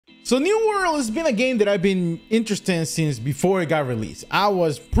So New World has been a game that I've been interested in since before it got released. I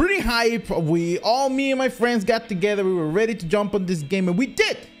was pretty hype. Me and my friends got together. We were ready to jump on this game, and we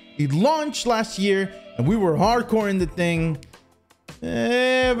did. It launched last year, and we were hardcore in the thing.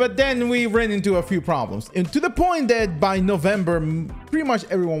 But then we ran into a few problems, and to the point that by November, pretty much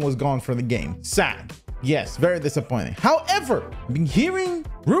everyone was gone from the game. Sad. Yes, very disappointing. However, I've been hearing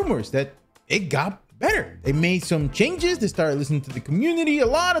rumors that it got better. They made some changes. They started listening to the community, a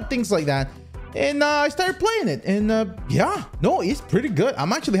lot of things like that. And I started playing it. And yeah, no, it's pretty good.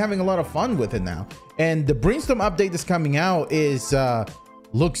 I'm actually having a lot of fun with it now. And the Brainstorm update that's coming out is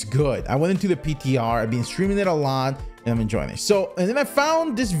looks good. I went into the PTR. I've been streaming it a lot and I'm enjoying it. So, and then I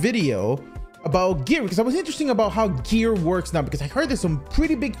found this video about gear because I was interested about how gear works now, because I heard there's some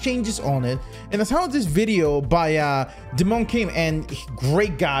pretty big changes on it. And I saw this video by Demone Kim, and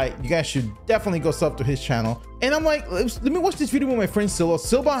great guy. You guys should definitely go sub to his channel. And I'm like, let me watch this video with my friend Silva.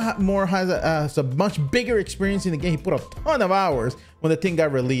 Silvamord has a much bigger experience in the game. He put a ton of hours when the thing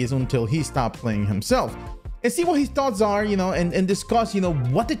got released until he stopped playing himself, and see what his thoughts are, you know, and discuss, you know,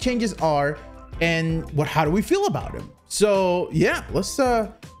 what the changes are and how do we feel about him. So yeah,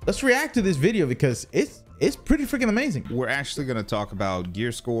 let's react to this video because it's pretty freaking amazing. We're actually going to talk about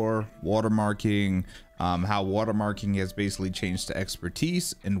gear score, watermarking, how watermarking has basically changed to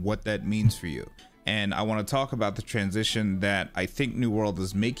expertise and what that means for you. And I want to talk about the transition that I think New World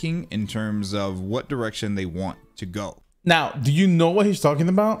is making in terms of what direction they want to go. Now, do you know what he's talking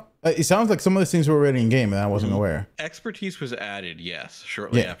about? It sounds like some of the things were already in game and I wasn't aware. Expertise was added, yes,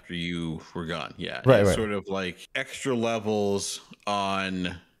 shortly after you were gone. Yeah, right. Sort of like extra levels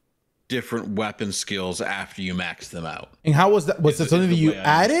on different weapon skills after you max them out. And how was that? Was it something that you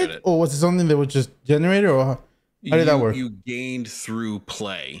added, or was it something that was just generated, or how did that work? You gained through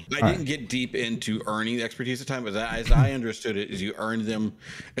play. I didn't get deep into earning the expertise at the time, but as I understood it, is you earned them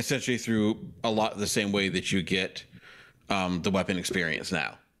essentially through a lot the same way that you get the weapon experience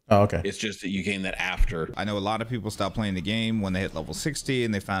now. Oh, okay. It's just that you gain that after. I know a lot of people stopped playing the game when they hit level 60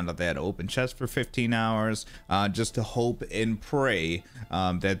 and they found out they had to open chests for 15 hours just to hope and pray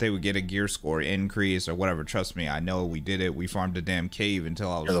that they would get a gear score increase or whatever. Trust me, I know we did it. We farmed a damn cave until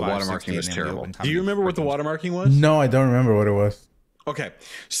I was the watermarking was terrible. Do you remember what the watermarking was? No, I don't remember what it was. Okay,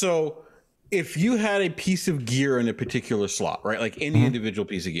 so if you had a piece of gear in a particular slot, right, like any individual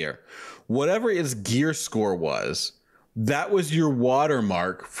piece of gear, whatever its gear score was, that was your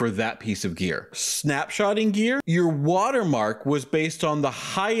watermark for that piece of gear. Snapshotting gear, your watermark was based on the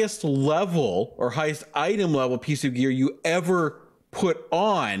highest level or highest item level piece of gear you ever put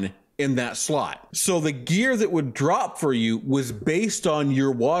on in that slot. So the gear that would drop for you was based on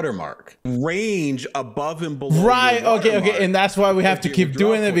your watermark. Range above and below. Right, okay. And that's why we have to keep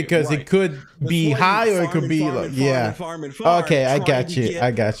doing it, because it could be high or it could be low. Yeah. Okay, I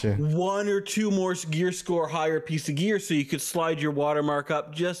got you. One or two more gear score higher piece of gear so you could slide your watermark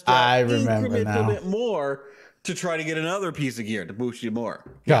up just a bit more to try to get another piece of gear to boost you more.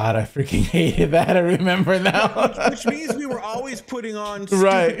 God, I freaking hated that. I remember now. Which means we were always putting on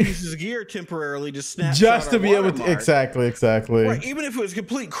stupid pieces of gear temporarily to snap just to be able to exactly. Right, even if it was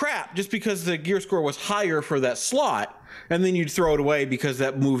complete crap, just because the gear score was higher for that slot, and then you'd throw it away because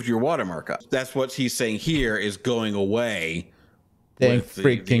that moved your watermark up. That's what he's saying here is going away. Thank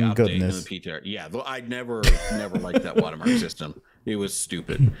freaking goodness. Yeah, though I never liked that watermark system. It was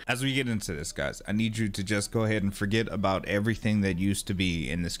stupid. As we get into this, guys, I need you to just go ahead and forget about everything that used to be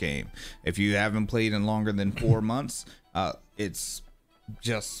in this game. If you haven't played in longer than 4 months, it's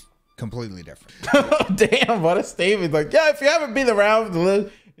just completely different. Damn, what a statement. Like, yeah, if you haven't been around the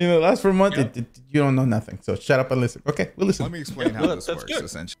last 4 months, you don't know nothing. So shut up and listen. Okay, we'll listen. Let me explain how this works.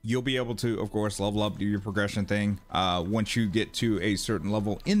 Essentially, you'll be able to, of course, level up, do your progression thing. Once you get to a certain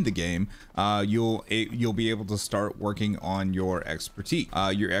level in the game, you'll be able to start working on your expertise.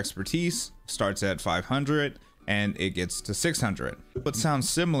 Your expertise starts at 500 and it gets to 600. But sounds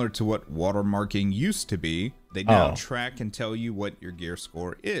similar to what watermarking used to be. They now track and tell you what your gear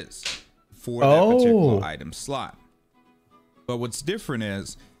score is for that particular item slot. But what's different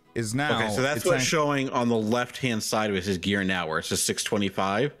is now. Okay, so that's what's showing on the left-hand side of his gear now, where it says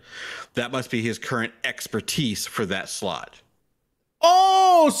 625. That must be his current expertise for that slot.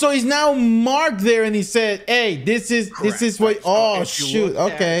 Oh, so he's now marked there, and he said, "Hey, this is what." Oh shoot!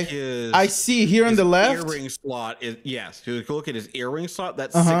 Okay, I see here on the left. Earring slot is yes. If you look at his earring slot,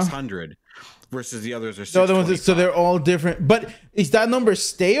 that's 600. Versus the others are 625. So they're all different. But is that number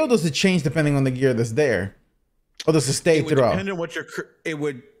stay, or does it change depending on the gear that's there? Or does it stay throughout? It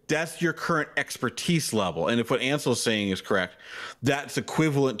would that's your current expertise level. And if what Ansel's saying is correct, that's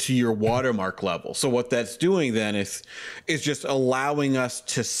equivalent to your watermark level. So what that's doing then is just allowing us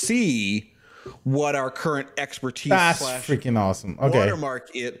to see what our current expertise That's freaking awesome. Okay.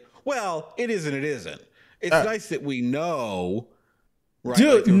 Watermark it. Well, it is and it isn't. It's nice that we know, right?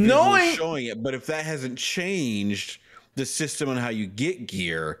 Dude, like knowing showing it, but if that hasn't changed the system on how you get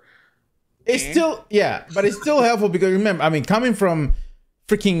gear, it's still but it's still helpful because remember, I mean, coming from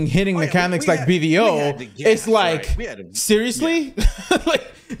freaking hitting mechanics like BDO, it's like seriously,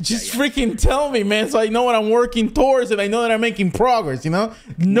 like just freaking tell me, man, so I know what I'm working towards and I know that I'm making progress. You know,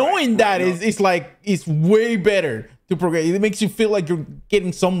 knowing that is like it's way better to progress. It makes you feel like you're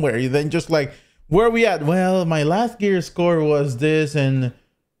getting somewhere than just like, where are we at? Well, my last gear score was this, and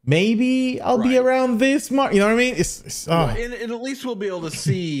maybe I'll be around this mark. You know what I mean? And at least we'll be able to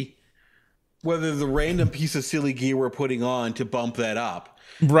see whether the random piece of silly gear we're putting on to bump that up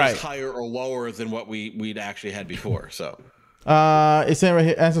is higher or lower than what we'd actually had before. So it's saying right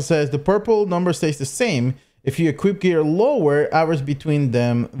here, answer says the purple number stays the same. If you equip gear lower, average between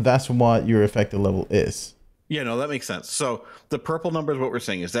them, that's what your effective level is. Yeah, no, that makes sense. So the purple number is what we're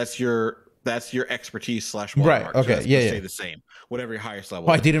saying is that's your expertise / watermark. Okay. So stay the same, whatever your highest level.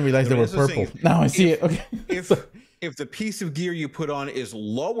 Oh, I didn't realize they were purple. Now I see it. Okay. If the piece of gear you put on is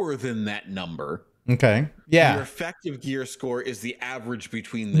lower than that number, okay, your effective gear score is the average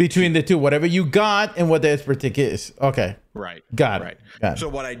between the two, whatever you got and what the expertise is. Okay, got it. So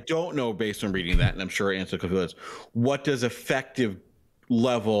what I don't know, based on reading that, and I'm sure Ansel could feel this, what does effective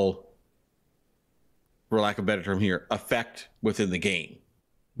level, for lack of a better term here, affect within the game?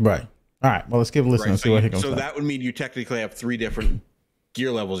 Right. All right. Well, let's give a listen and see what he comes. So that would mean you technically have 3 different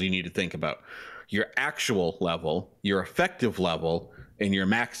gear levels you need to think about: your actual level, your effective level, and your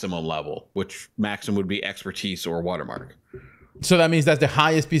maximum level, which maximum would be expertise or watermark. So that means that's the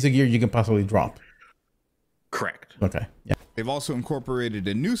highest piece of gear you can possibly drop. Correct. Okay. Yeah. They've also incorporated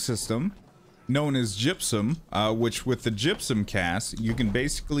a new system known as gypsum, which with the gypsum cast, you can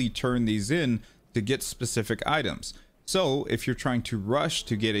basically turn these in to get specific items. So if you're trying to rush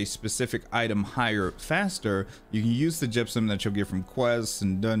to get a specific item higher faster, you can use the gypsum that you'll get from quests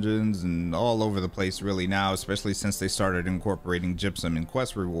and dungeons and all over the place really now, especially since they started incorporating gypsum in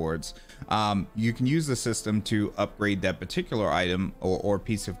quest rewards. You can use the system to upgrade that particular item or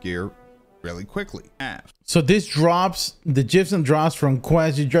piece of gear really quickly. So this drops, the gypsum drops from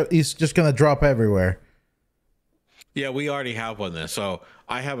quests, it's just gonna drop everywhere. Yeah, we already have one there. So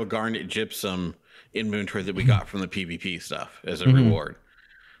I have a garnet gypsum inventory that we got from the PvP stuff as a reward.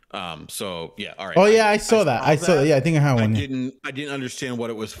 So yeah, all right. Oh yeah, I saw that. Yeah, I think I have one. I didn't understand what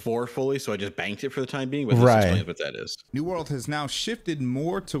it was for fully, so I just banked it for the time being. But this explains what that is. New World has now shifted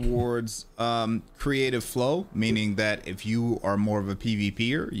more towards creative flow, meaning that if you are more of a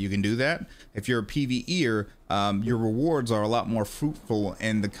PvPer, you can do that. If you're a PvEer, your rewards are a lot more fruitful,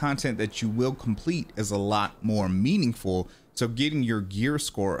 and the content that you will complete is a lot more meaningful. So getting your gear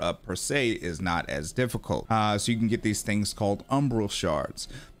score up per se is not as difficult. So you can get these things called umbral shards.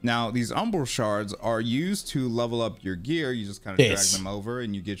 Now these umbral shards are used to level up your gear. You just kind of drag them over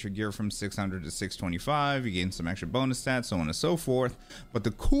and you get your gear from 600 to 625. You gain some extra bonus stats, so on and so forth. But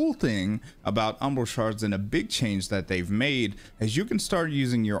the cool thing about umbral shards, and a big change that they've made, is you can start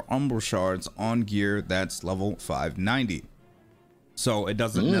using your umbral shards on gear that's level 590. So it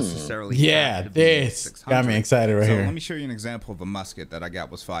doesn't necessarily. Yeah, this got me excited right here. Let me show you an example of a musket that I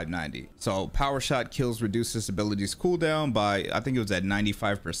got was 590. So power shot kills reduce this ability's cooldown by, I think it was at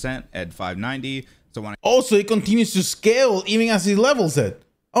 95% at 590. So when also it continues to scale even as he levels it.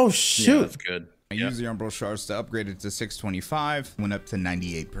 Oh shoot, yeah, that's good. I used the umbral shards to upgrade it to 625, went up to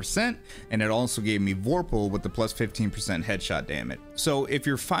 98%, and it also gave me Vorpal with the plus 15% headshot damage. So if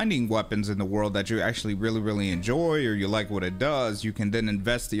you're finding weapons in the world that you actually really enjoy, or you like what it does, you can then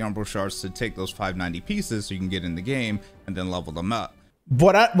invest the umbral shards to take those 590 pieces so you can get in the game and then level them up.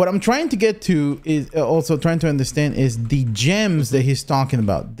 What I'm trying to get to is also trying to understand is the gems that he's talking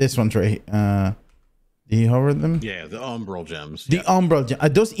about. This one's right here. Did he hover them? Yeah, the umbral gems. The umbral gems. Are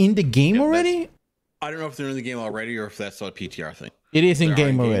those in the game already? I don't know if they're in the game already or if that's a PTR thing. It is in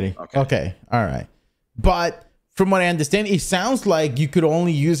game already. Okay. All right. But from what I understand, it sounds like you could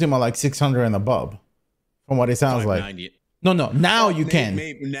only use him at like 600 and above. From what it sounds like. No. Now you can.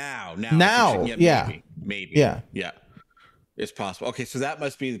 Maybe now. Yeah. Maybe. Yeah. It's possible. Okay, so that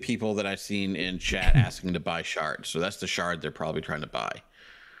must be the people that I've seen in chat asking to buy shards. So that's the shard they're probably trying to buy.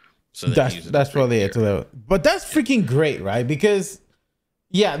 So that's probably it. But that's freaking great, right? Because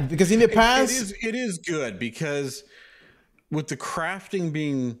in the past it is good, because with the crafting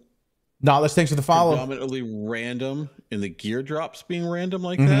being Knowledge, thanks for the follow. Predominantly random, and the gear drops being random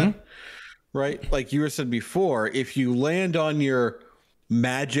like that, right? Like you said before, if you land on your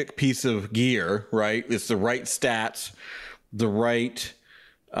magic piece of gear, right, it's the right stats, the right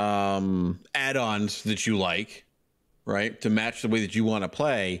add-ons that you like, right, to match the way that you want to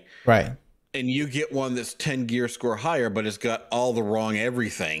play, right, and you get one that's 10 gear score higher, but it's got all the wrong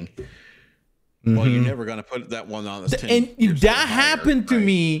everything. Well, you're never going to put that one on that's 10 and gear score that higher, happened to right?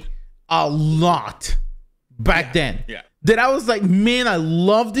 me a lot back then. Yeah. That I was like, man, I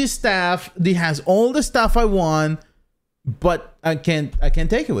love this staff. It has all the stuff I want, but I can't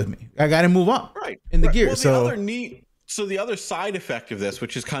take it with me. I got to move up in the gear. Well, the other side effect of this,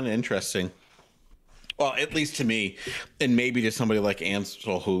 which is kind of interesting, well, at least to me, and maybe to somebody like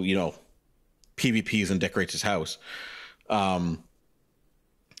Ansel, who, you know, PvPs and decorates his house,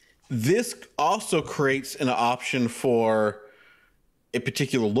 this also creates an option for a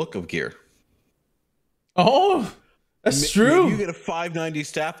particular look of gear. Oh, that's true. Maybe you get a 590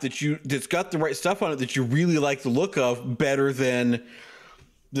 staff that's got the right stuff on it that you really like the look of better than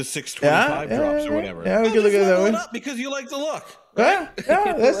the 625 drops or whatever. Yeah, we can look at that one. Because you like the look. Right?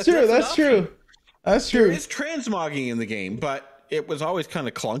 Yeah, that's true. That's true. That's true. There is transmogging in the game, but it was always kind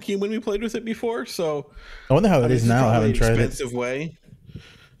of clunky when we played with it before. So I wonder how it is now. I haven't tried it. Expensive way.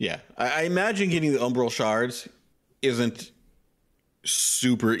 Yeah, I imagine getting the umbral shards isn't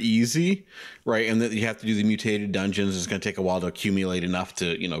super easy, right? And that you have to do the mutated dungeons. It's going to take a while to accumulate enough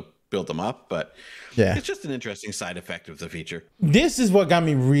to, you know, build them up. But yeah, it's just an interesting side effect of the feature. This is what got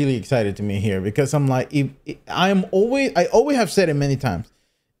me really excited to me here, because I'm like, I always have said it many times,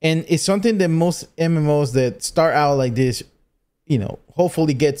 and it's something that most MMOs that start out like this, you know,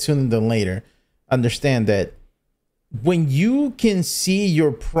 hopefully get sooner than later, understand that when you can see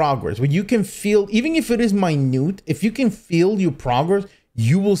your progress, when you can feel, even if it is minute, if you can feel your progress,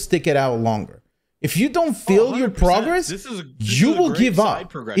 you will stick it out longer. If you don't feel your progress, you will give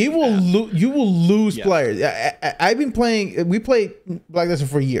up. You will lose players. I've been playing. We played Black Desert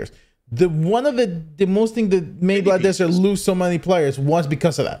for years. One of the most thing that made Black Desert lose so many players was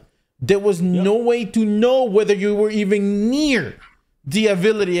because of that. There was no way to know whether you were even near the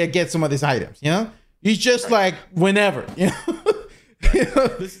ability to get some of these items. You know. He's just like whenever, you know.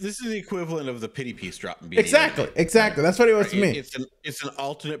 This is the equivalent of the pity piece drop. Exactly. That's what it was to me. It's an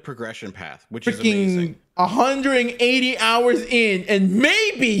alternate progression path, which freaking is amazing. 180 hours in, and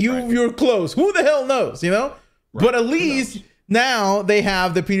maybe you're close. Who the hell knows, you know? But at least now they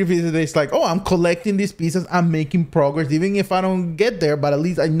have the pity piece. It's like, oh, I'm collecting these pieces. I'm making progress, even if I don't get there. But at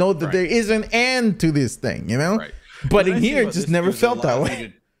least I know that there is an end to this thing, you know. But in here, it just never felt that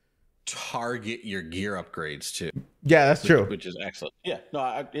way. Target your gear upgrades too. Yeah, that's true. Which is excellent. Yeah,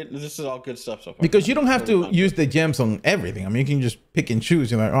 no, this is all good stuff so far. Because you don't have to use the gems on everything. I mean, you can just pick and choose.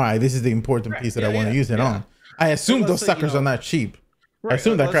 You're like, all right, this is the important piece that I want to use it on. I assume those suckers are not cheap. I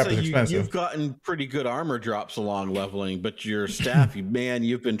assume that crap is expensive. You've gotten pretty good armor drops along leveling, but your staff, you've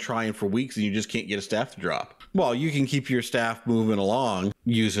been trying for weeks and you just can't get a staff to drop. Well, you can keep your staff moving along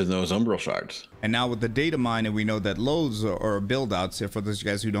using those umbral shards. And now with the data mining, we know that loads or build outs, for those of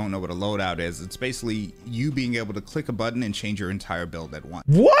you guys who don't know what a loadout is, it's basically you being able to click a button and change your entire build at once.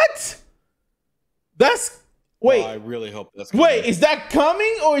 What? That's wait. Well, I really hope that's coming. Wait, is that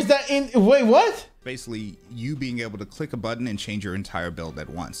coming or is that in? Wait, what? Basically you being able to click a button and change your entire build at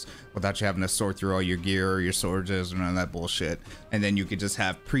once without you having to sort through all your gear or your swords and none of that bullshit. And then you could just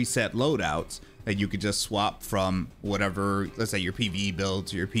have preset loadouts that you could just swap from whatever, let's say your PvE build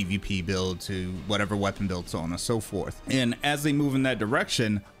to your PvP build to whatever weapon build, so on and so forth. And as they move in that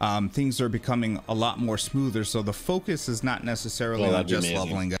direction, things are becoming a lot more smoother. So the focus is not necessarily on just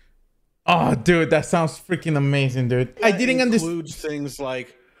leveling up. Oh, dude, that sounds freaking amazing, dude. I didn't understand. Includes things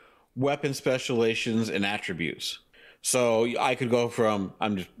like weapon specializations and attributes. So I could go from,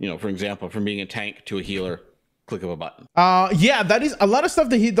 for example, from being a tank to a healer. Click of a button. Yeah, that is a lot of stuff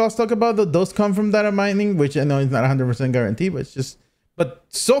that he does talk about. Those come from data mining, which I know is not 100% guarantee, but it's just. But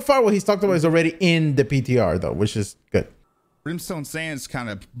so far, what he's talked about is already in the PTR, though, which is good. Brimstone Sands kind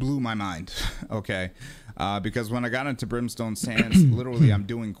of blew my mind. Okay, because when I got into Brimstone Sands, literally, I'm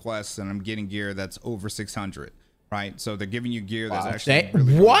doing quests and I'm getting gear that's over 600. Right, so they're giving you gear that's actually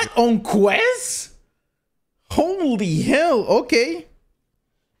really what on quests? Holy hell! Okay,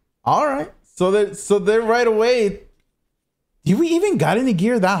 all right. So they're right away. Do we even got any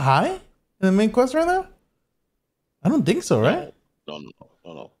gear that high in the main quest right now? I don't think so, right?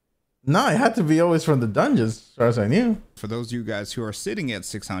 No. No, it had to be always from the dungeons, as far as I knew. For those of you guys who are sitting at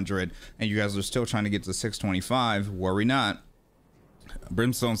 600 and you guys are still trying to get to 625, worry not.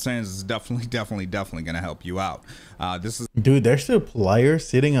 Brimstone Sands is definitely going to help you out. This is, dude, there's still players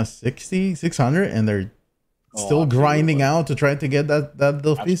sitting at 600, and they're still grinding out to try to get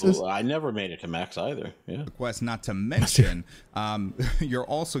those pieces. I never made it to max either. Yeah. Quest, not to mention, you're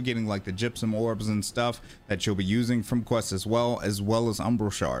also getting like the gypsum orbs and stuff that you'll be using from quests as well as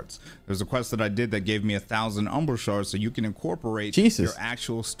umbral shards. There's a quest that I did that gave me 1,000 umbral shards, so you can incorporate your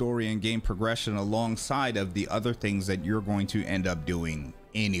actual story and game progression alongside of the other things that you're going to end up doing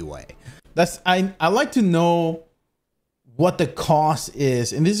anyway. I like to know what the cost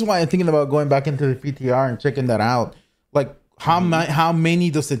is, and this is why I'm thinking about going back into the PTR and checking that out. Like how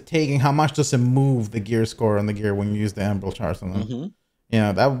many does it take, and how much does it move the gear score on the gear when you use the emerald shards on them?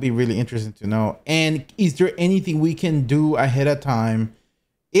 Yeah, that would be really interesting to know. And is there anything we can do ahead of time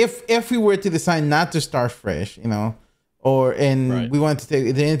if we were to decide not to start fresh, you know, we want to take,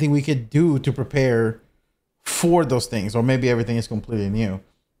 is there anything we could do to prepare for those things, or maybe everything is completely new?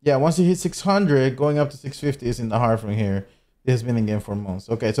 Yeah, once you hit 600, going up to 650 isn't that hard from here. It has been in game for months.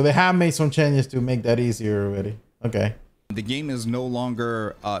 Okay, so they have made some changes to make that easier already. Okay. The game is no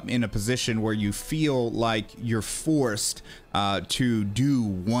longer in a position where you feel like you're forced to do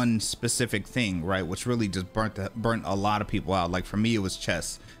one specific thing, right? Which really just burnt a lot of people out. Like for me, it was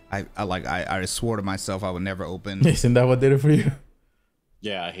chess. I swore to myself I would never open. Isn't that what did it for you?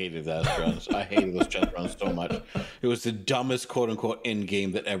 Yeah, I hated that runs. I hated those chess runs so much. It was the dumbest quote unquote end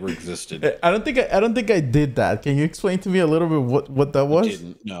game that ever existed. I don't think I did that. Can you explain to me a little bit what that was? I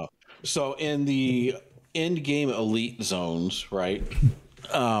didn't. No. So in the end game elite zones, right?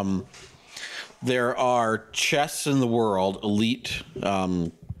 There are chests in the world, elite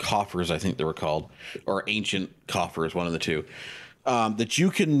coffers, I think they were called, or ancient coffers, one of the two, that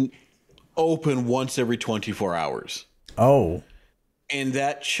you can open once every 24 hours. Oh. And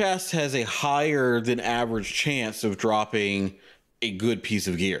that chest has a higher than average chance of dropping a good piece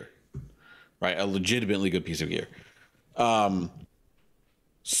of gear, right? A legitimately good piece of gear.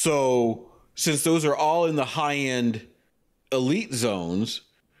 So since those are all in the high end elite zones,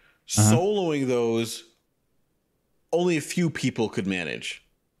 soloing those, only a few people could manage.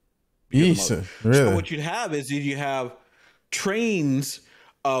 Jesus, really? So what you'd have is you have trains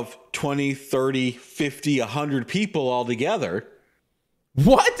of 20, 30, 50, 100 people all together.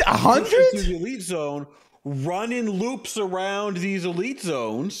 What? 100? The elite zone, running loops around these elite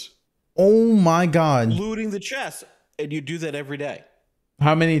zones. Oh my God! Looting the chests, and you do that every day.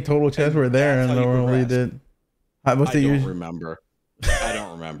 How many total chests were there? And we did. I don't remember. I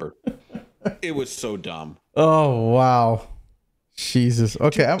don't remember. It was so dumb. Oh wow, Jesus.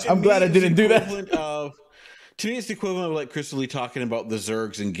 Okay, I'm glad I didn't do that. To me, it's the equivalent of like Crystal Lee talking about the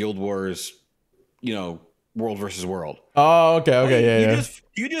Zergs and Guild Wars, you know, world versus world. Oh, okay, like,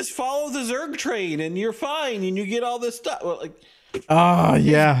 you just follow the Zerg train and you're fine, and you get all this stuff. Like,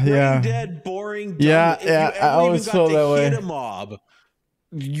 dead, boring. Dumb. Yeah, I always feel that way. Hit a mob,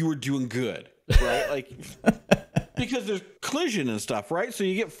 you were doing good, right? Like, because there's collision and stuff, right? So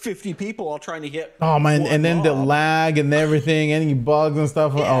you get 50 people all trying to hit. Oh man, and then the lag and everything, any bugs and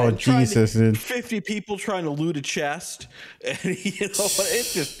stuff. Yeah, oh Jesus, dude. 50 people trying to loot a chest, and you know,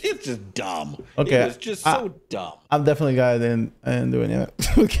 it's just dumb. Okay, it was just so dumb. I'm definitely glad I didn't do any of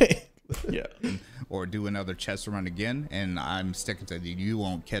that. Okay. Yeah. Or do another chest run again, and I'm sticking to you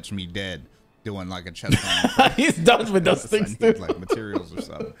won't catch me dead doing like a chest run. He's done with those things too. Like materials or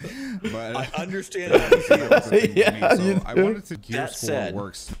something. But I understand how you feel. So I wanted to gear score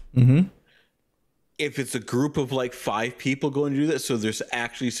works. If it's a group of like 5 people going to do this, so there's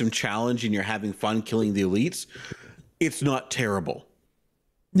actually some challenge and you're having fun killing the elites, it's not terrible.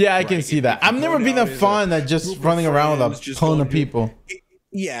 Yeah, I can see that. I've never been a fun at just running around with a ton of people.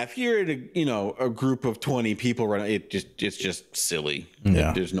 Yeah, if you're in a group of 20 people running, it's just silly.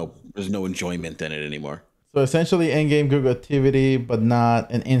 Yeah. There's no enjoyment in it anymore. So essentially in-game group activity, but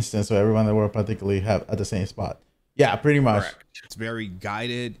not an instance so everyone that we're particularly have at the same spot. Yeah, pretty much. Correct. It's very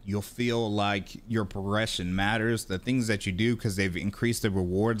guided. You'll feel like your progression matters. The things that you do, because they've increased the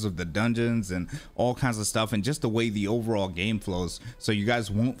rewards of the dungeons and all kinds of stuff, and just the way the overall game flows. So you guys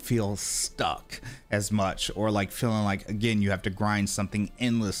won't feel stuck as much, or like feeling like, again, you have to grind something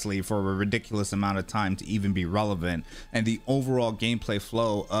endlessly for a ridiculous amount of time to even be relevant. And the overall gameplay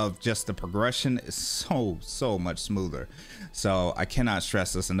flow of just the progression is so much smoother. So I cannot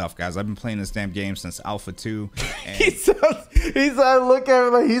stress this enough, guys. I've been playing this damn game since Alpha 2. And he look at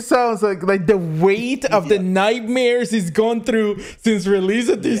him like he sounds like the weight of the nightmares he's gone through since release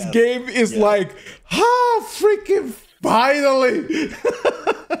of this game is like, freaking finally.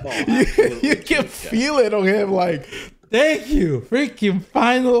 You can feel it on him, like, thank you, freaking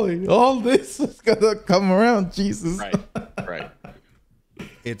finally. All this is gonna come around, Jesus. Right.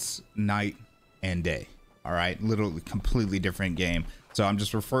 it's night and day. All right, literally completely different game. So I'm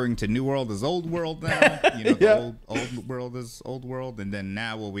just referring to New World as Old World now. You know, the old world is Old World, and then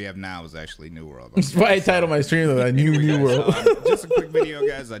now what we have now is actually New World. That's why I titled my stream that New World. Just a quick video,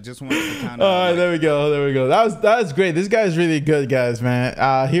 guys. I just wanted to kind of. There we go. That was great. This guy's really good, guys,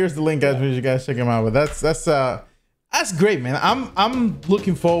 man. Here's the link, guys. Make sure you guys check him out. But that's great, man. I'm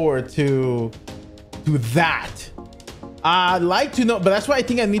looking forward to that. I'd like to know, but that's why I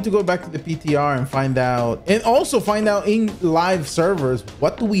think I need to go back to the PTR and find out, and also find out in live servers,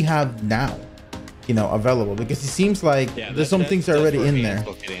 what do we have now, you know, available? Because it seems like there's some things already in there.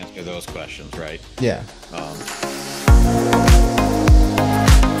 Facebook can answer those questions, right? Yeah.